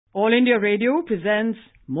All India Radio presents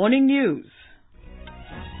Morning News.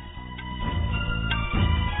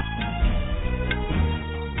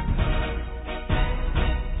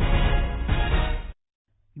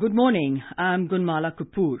 Good morning, I'm Gunmala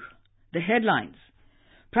Kapoor. The headlines.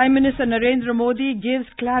 Prime Minister Narendra Modi gives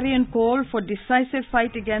clarion call for decisive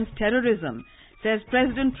fight against terrorism, says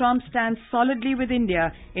President Trump stands solidly with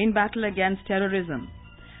India in battle against terrorism.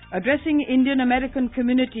 Addressing Indian-American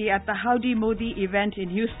community at the Howdy Modi event in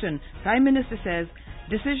Houston, Prime Minister says,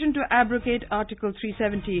 decision to abrogate Article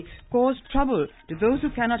 370 caused trouble to those who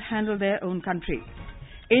cannot handle their own country.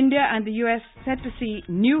 India and the US set to see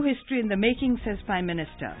new history in the making, says Prime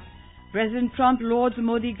Minister. President Trump lauds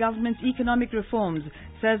Modi government's economic reforms,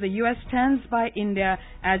 says the US stands by India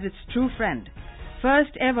as its true friend.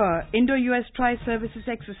 First ever Indo-US tri-services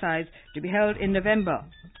exercise to be held in November.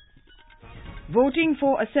 Voting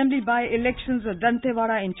for Assembly by-elections of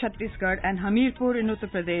Dantewada in Chhattisgarh and Hamirpur in Uttar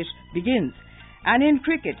Pradesh begins. And in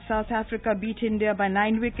cricket, South Africa beat India by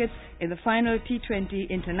 9 wickets in the final T20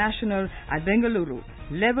 International at Bengaluru.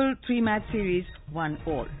 Level 3-match series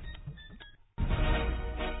 1-all.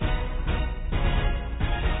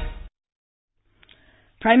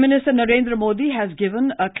 Prime Minister Narendra Modi has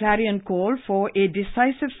given a clarion call for a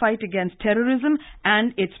decisive fight against terrorism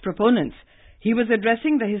and its proponents. He was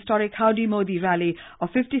addressing the historic Howdy Modi rally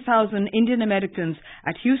of 50,000 Indian Americans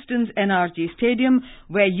at Houston's NRG Stadium,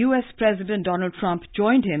 where US President Donald Trump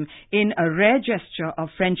joined him in a rare gesture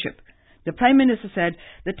of friendship. The Prime Minister said,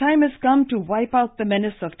 the time has come to wipe out the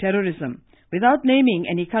menace of terrorism. Without naming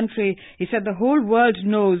any country, he said the whole world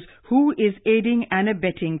knows who is aiding and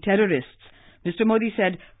abetting terrorists. Mr. Modi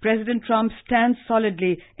said President Trump stands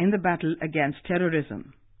solidly in the battle against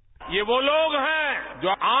terrorism. ये वो लोग हैं जो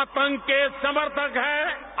आतंक के समर्थक हैं,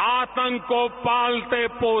 आतंक को पालते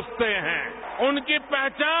पोसते हैं। उनकी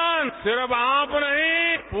पहचान सिर्फ आप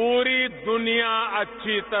नहीं, पूरी दुनिया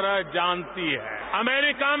अच्छी तरह जानती है।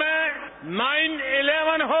 अमेरिका में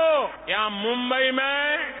 9/11 हो या मुंबई में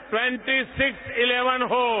 26/11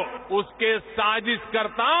 हो, उसके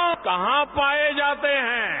साजिशकर्ता कहां पाए जाते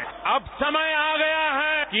हैं? अब समय आ गया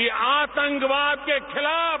है कि आतंकवाद के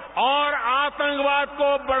खिलाफ और आतंकवाद को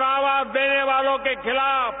बढ़ावा देने वालों के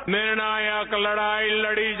खिलाफ निर्णायक लड़ाई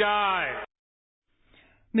लड़ी जाए.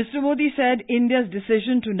 Mr. Modi said India's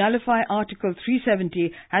decision to nullify Article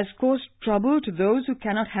 370 has caused trouble to those who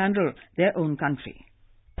cannot handle their own country.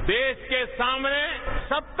 देश के सामने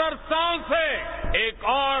 70 साल से एक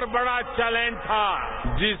और बड़ा चैलेंज था,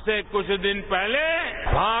 जिसे कुछ दिन पहले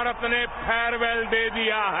भारत ने फेयरवेल दे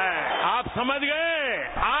दिया है. आप समझ गए?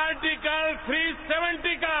 आर्टिकल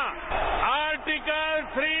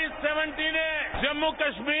 370 ने जम्मू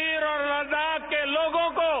कश्मीर और लद्दाख के लोगों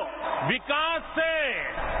को विकास से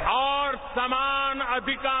और समान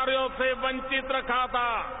अधिकारों से वंचित रखा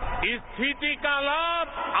था. इस स्थिति का लाभ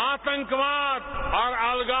आतंकवाद और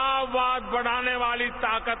अलगाववाद बढ़ाने वाली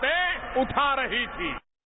ताकतें उठा रही थी.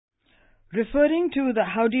 Referring to the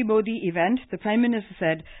Howdy Modi event, the Prime Minister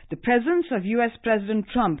said the presence of US President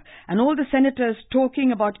Trump and all the senators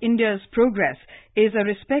talking about India's progress is a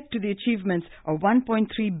respect to the achievements of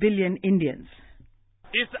 1.3 billion Indians.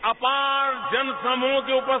 इस अपार जनसमूह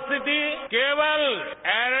की उपस्थिति केवल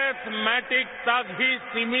arithmetic तक ही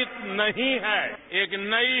सीमित नहीं है. एक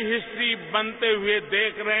नई हिस्ट्री बनते हुए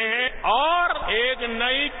देख रहे हैं और एक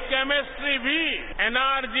नई केमिस्ट्री भी.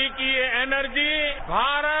 एनआरजी की ये एनर्जी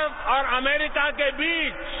भारत और अमेरिका के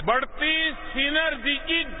बीच बढ़ती सिनर्जी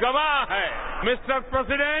की गवाह है. मिस्टर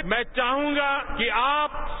प्रेसिडेंट, मैं चाहूंगा कि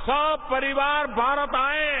आप सब परिवार भारत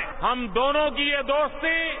आए. हम दोनों की ये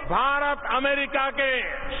दोस्ती भारत अमेरिका के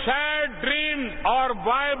शेयर्ड ड्रीम्स और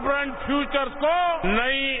वाइब्रेंट फ्यूचर्स को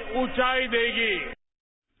नई ऊंचाई देगी.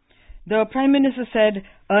 The Prime Minister said,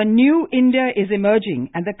 a new India is emerging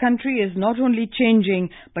and the country is not only changing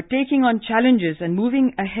but taking on challenges and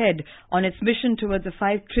moving ahead on its mission towards a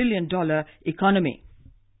 $5 trillion economy.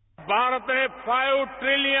 Bharat ने $5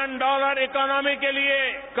 trillion economy के लिए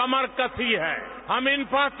कमर कसी है. हम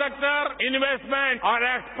infrastructure, investment और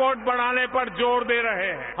export बढ़ाने पर जोर दे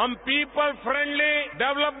रहे हैं. हम पीपल फ्रेंडली,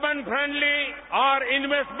 डेवलपमेंट फ्रेंडली और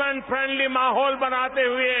इन्वेस्टमेंट फ्रेंडली माहौल बनाते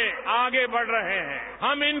हुए आगे बढ़ रहे हैं.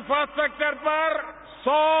 हम इंफ्रास्ट्रक्चर पर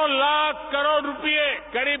 100 लाख करोड़ रुपए,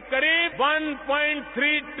 करीब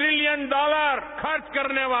 1.3 ट्रिलियन खर्च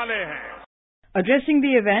करने वाले हैं. Addressing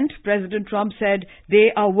the event, President Trump said they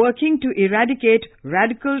are working to eradicate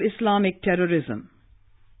radical Islamic terrorism.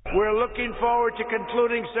 We're looking forward to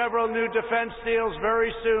concluding several new defense deals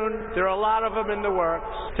very soon. There are a lot of them in the works.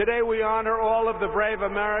 Today we honor all of the brave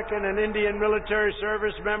American and Indian military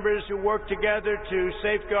service members who work together to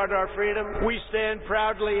safeguard our freedom. We stand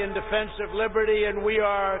proudly in defense of liberty, and we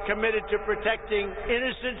are committed to protecting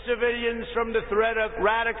innocent civilians from the threat of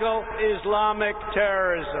radical Islamic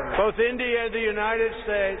terrorism. Both India and the United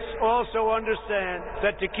States also understand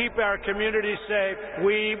that to keep our communities safe,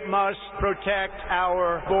 we must protect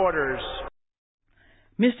our borders.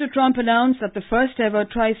 Mr. Trump announced that the first ever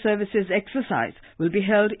Tri-Services exercise will be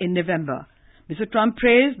held in November. Mr. Trump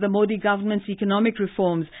praised the Modi government's economic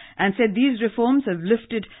reforms and said these reforms have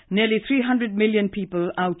lifted nearly 300 million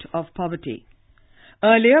people out of poverty.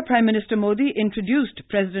 Earlier, Prime Minister Modi introduced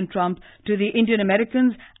President Trump to the Indian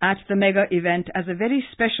Americans at the mega event as a very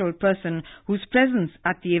special person whose presence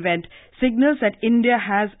at the event signals that India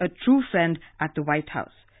has a true friend at the White House.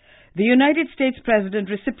 The United States President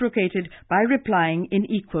reciprocated by replying in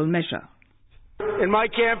equal measure. In my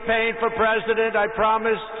campaign for president, I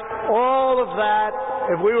promised all of that.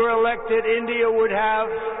 If we were elected, India would have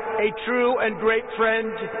a true and great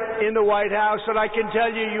friend in the White House. And I can tell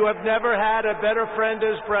you, you have never had a better friend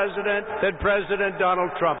as president than President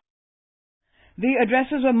Donald Trump. The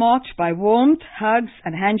addresses were marked by warmth, hugs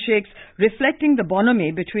and handshakes, reflecting the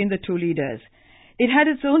bonhomie between the two leaders. It had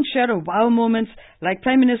its own share of wow moments, like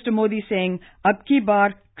Prime Minister Modi saying, "Ab ki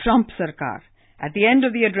baar Trump Sarkar." At the end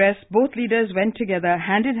of the address, both leaders went together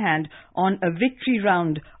hand in hand on a victory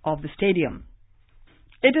round of the stadium.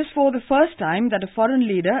 It is for the first time that a foreign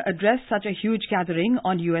leader addressed such a huge gathering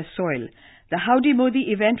on U.S. soil. The Howdy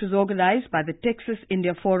Modi event was organized by the Texas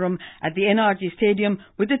India Forum at the NRG Stadium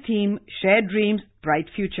with the theme Shared Dreams, Bright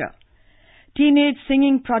Future. Teenage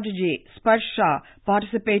singing prodigy Sparsh Shah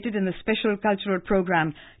participated in the special cultural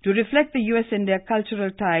program to reflect the US-India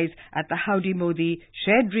cultural ties at the Howdy Modi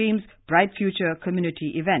Shared Dreams, Bright Future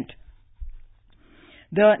community event.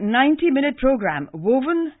 The 90-minute program,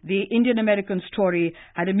 Woven the Indian-American Story,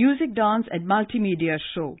 had a music, dance and multimedia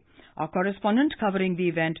show. Our correspondent covering the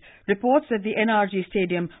event reports that the NRG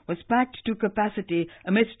Stadium was packed to capacity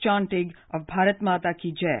amidst chanting of Bharat Mata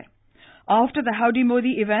Ki Jai. After the Howdy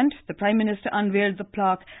Modi event, the Prime Minister unveiled the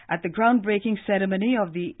plaque at the groundbreaking ceremony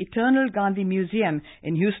of the Eternal Gandhi Museum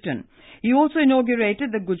in Houston. He also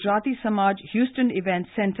inaugurated the Gujarati Samaj Houston Event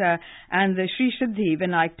Center and the Sri Siddhi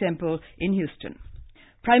Vinayak Temple in Houston.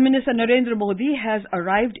 Prime Minister Narendra Modi has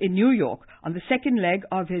arrived in New York on the second leg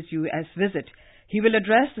of his U.S. visit. He will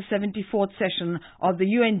address the 74th session of the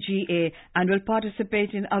UNGA and will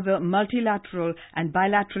participate in other multilateral and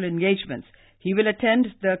bilateral engagements. He will attend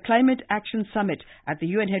the Climate Action Summit at the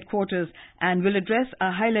UN headquarters and will address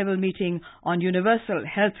a high-level meeting on universal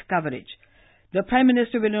health coverage. The Prime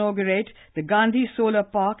Minister will inaugurate the Gandhi Solar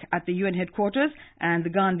Park at the UN headquarters and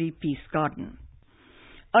the Gandhi Peace Garden.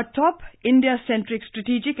 A top India-centric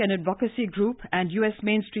strategic and advocacy group and U.S.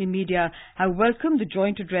 mainstream media have welcomed the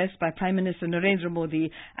joint address by Prime Minister Narendra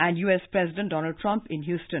Modi and U.S. President Donald Trump in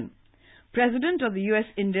Houston. President of the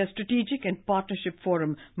U.S.-India Strategic and Partnership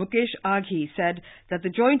Forum, Mukesh Aghi, said that the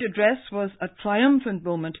joint address was a triumphant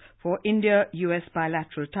moment for India-U.S.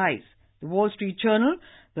 bilateral ties. The Wall Street Journal,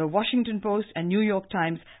 the Washington Post and New York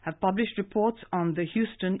Times have published reports on the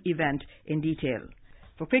Houston event in detail.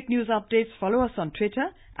 For quick news updates, follow us on Twitter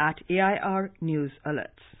at AIR News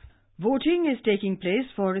Alerts. Voting is taking place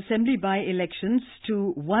for assembly by-elections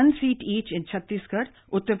to one seat each in Chhattisgarh,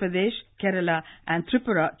 Uttar Pradesh, Kerala and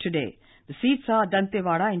Tripura today. The seats are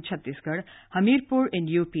Dantewada in Chhattisgarh, Hamirpur in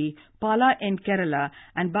UP, Pala in Kerala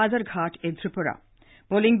and Badarghat in Tripura.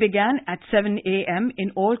 Polling began at 7 a.m.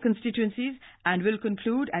 in all constituencies and will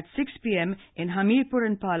conclude at 6 p.m. in Hamirpur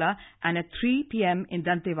and Pala and at 3 p.m. in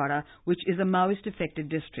Dantewada, which is a Maoist-affected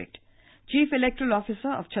district. Chief Electoral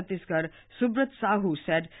Officer of Chhattisgarh, Subrat Sahu,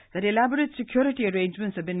 said that elaborate security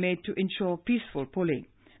arrangements have been made to ensure peaceful polling.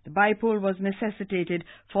 The by-poll was necessitated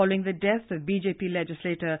following the death of BJP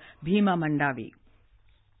legislator Bhima Mandavi.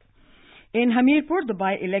 In Hamirpur, the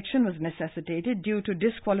by-election was necessitated due to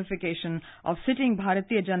disqualification of sitting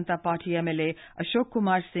Bharatiya Janata Party MLA Ashok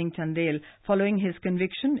Kumar Singh Chandel following his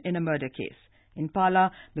conviction in a murder case. In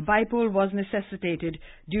Pala, the by-poll was necessitated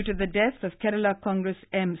due to the death of Kerala Congress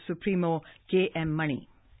M Supremo K.M. Mani.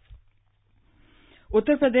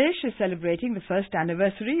 Uttar Pradesh is celebrating the first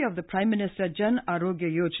anniversary of the Prime Minister Jan Arogya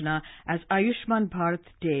Yojana as Ayushman Bharat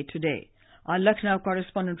Day today. Our Lucknow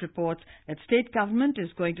correspondent reports that state government is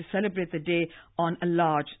going to celebrate the day on a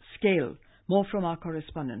large scale. More from our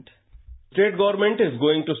correspondent. State government is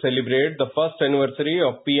going to celebrate the first anniversary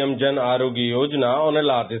of PM Jan Arogya Yojana on a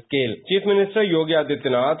large scale. Chief Minister Yogi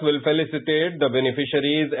Adityanath will felicitate the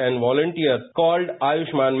beneficiaries and volunteers called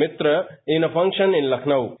Ayushman Mitra in a function in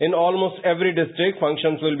Lucknow. In almost every district,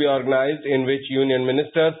 functions will be organized in which union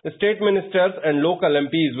ministers, state ministers and local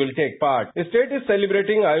MPs will take part. The state is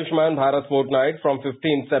celebrating Ayushman Bharat fortnight from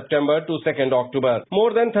 15th September to 2nd October.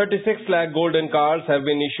 More than 36 lakh golden cards have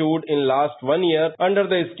been issued in last 1 year under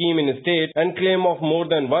the scheme in state, and claim of more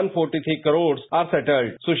than 143 crores are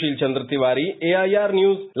settled. Sushil Chandra Tiwari, AIR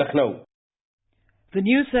News, Lucknow. The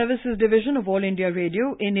News Services Division of All India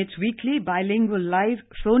Radio, in its weekly bilingual live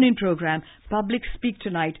phone-in program, Public Speak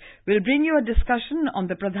Tonight, will bring you a discussion on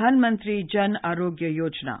the Pradhan Mantri Jan Arogya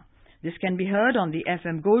Yojana. This can be heard on the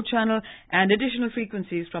FM Gold channel and additional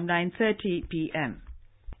frequencies from 9:30 p.m.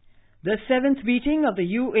 The 7th meeting of the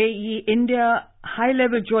UAE-India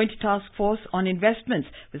High-Level Joint Task Force on Investments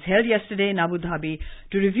was held yesterday in Abu Dhabi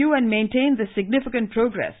to review and maintain the significant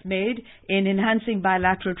progress made in enhancing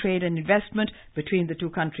bilateral trade and investment between the two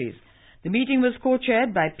countries. The meeting was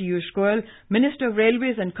co-chaired by Piyush Goyal, Minister of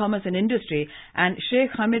Railways and Commerce and Industry, and Sheikh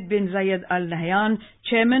Hamid bin Zayed Al Nahyan,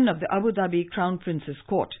 Chairman of the Abu Dhabi Crown Prince's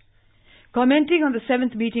Court. Commenting on the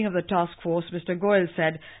 7th meeting of the task force, Mr. Goyal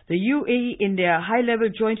said the UAE-India High-Level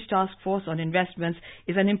Joint Task Force on Investments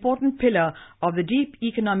is an important pillar of the deep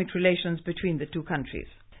economic relations between the two countries.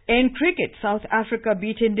 In cricket, South Africa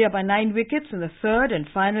beat India by 9 wickets in the third and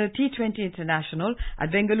final T20 International at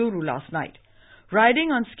Bengaluru last night.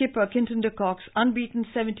 Riding on skipper Quinton de Kock's unbeaten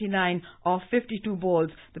 79 off 52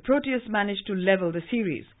 balls, the Proteas managed to level the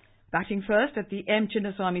series. Batting first at the M.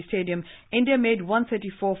 Chinnaswamy Stadium, India made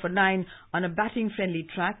 134 for 9 on a batting-friendly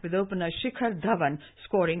track with opener Shikhar Dhawan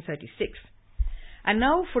scoring 36. And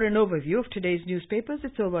now for an overview of today's newspapers,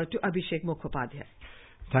 it's over to Abhishek Mukhopadhyay.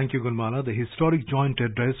 Thank you, Gulmala. The historic joint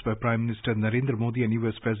address by Prime Minister Narendra Modi and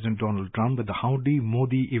US President Donald Trump at the Howdy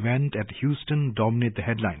Modi event at Houston dominate the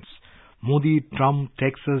headlines. Modi, Trump,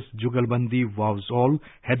 Texas, Jugalbandi wows all,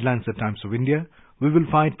 headlines at Times of India. We will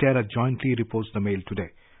fight terror jointly, reports the Mail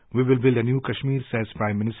today. We will build a new Kashmir, says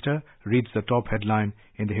Prime Minister, reads the top headline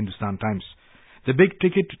in the Hindustan Times. The big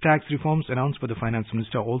ticket tax reforms announced by the Finance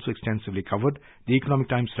Minister also extensively covered. The Economic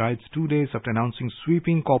Times writes, 2 days after announcing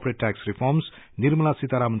sweeping corporate tax reforms, Nirmala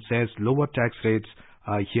Sitharaman says lower tax rates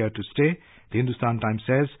are here to stay. The Hindustan Times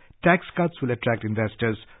says tax cuts will attract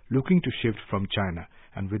investors looking to shift from China.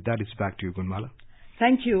 And with that, it's back to you, Gunmala.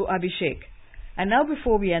 Thank you, Abhishek. And now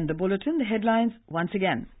before we end the bulletin, the headlines once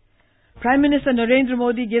again. Prime Minister Narendra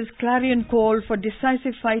Modi gives clarion call for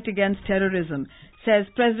decisive fight against terrorism, says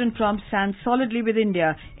President Trump stands solidly with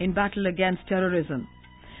India in battle against terrorism.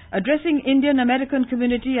 Addressing Indian-American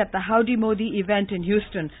community at the Howdy Modi event in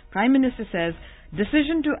Houston, Prime Minister says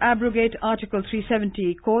decision to abrogate Article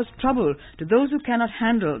 370 caused trouble to those who cannot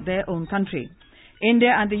handle their own country.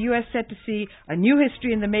 India and the US set to see a new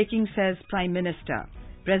history in the making, says Prime Minister.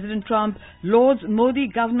 President Trump lauds Modi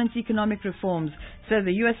government's economic reforms, says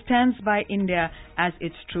the US stands by India as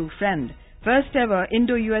its true friend. First ever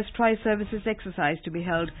Indo-US tri-services exercise to be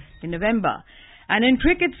held in November. And in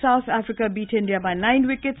cricket, South Africa beat India by 9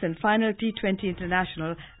 wickets in final T20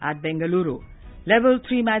 International at Bengaluru. Level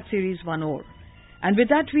 3-match series 1-all. And with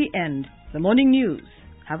that we end the morning news.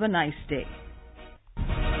 Have a nice day.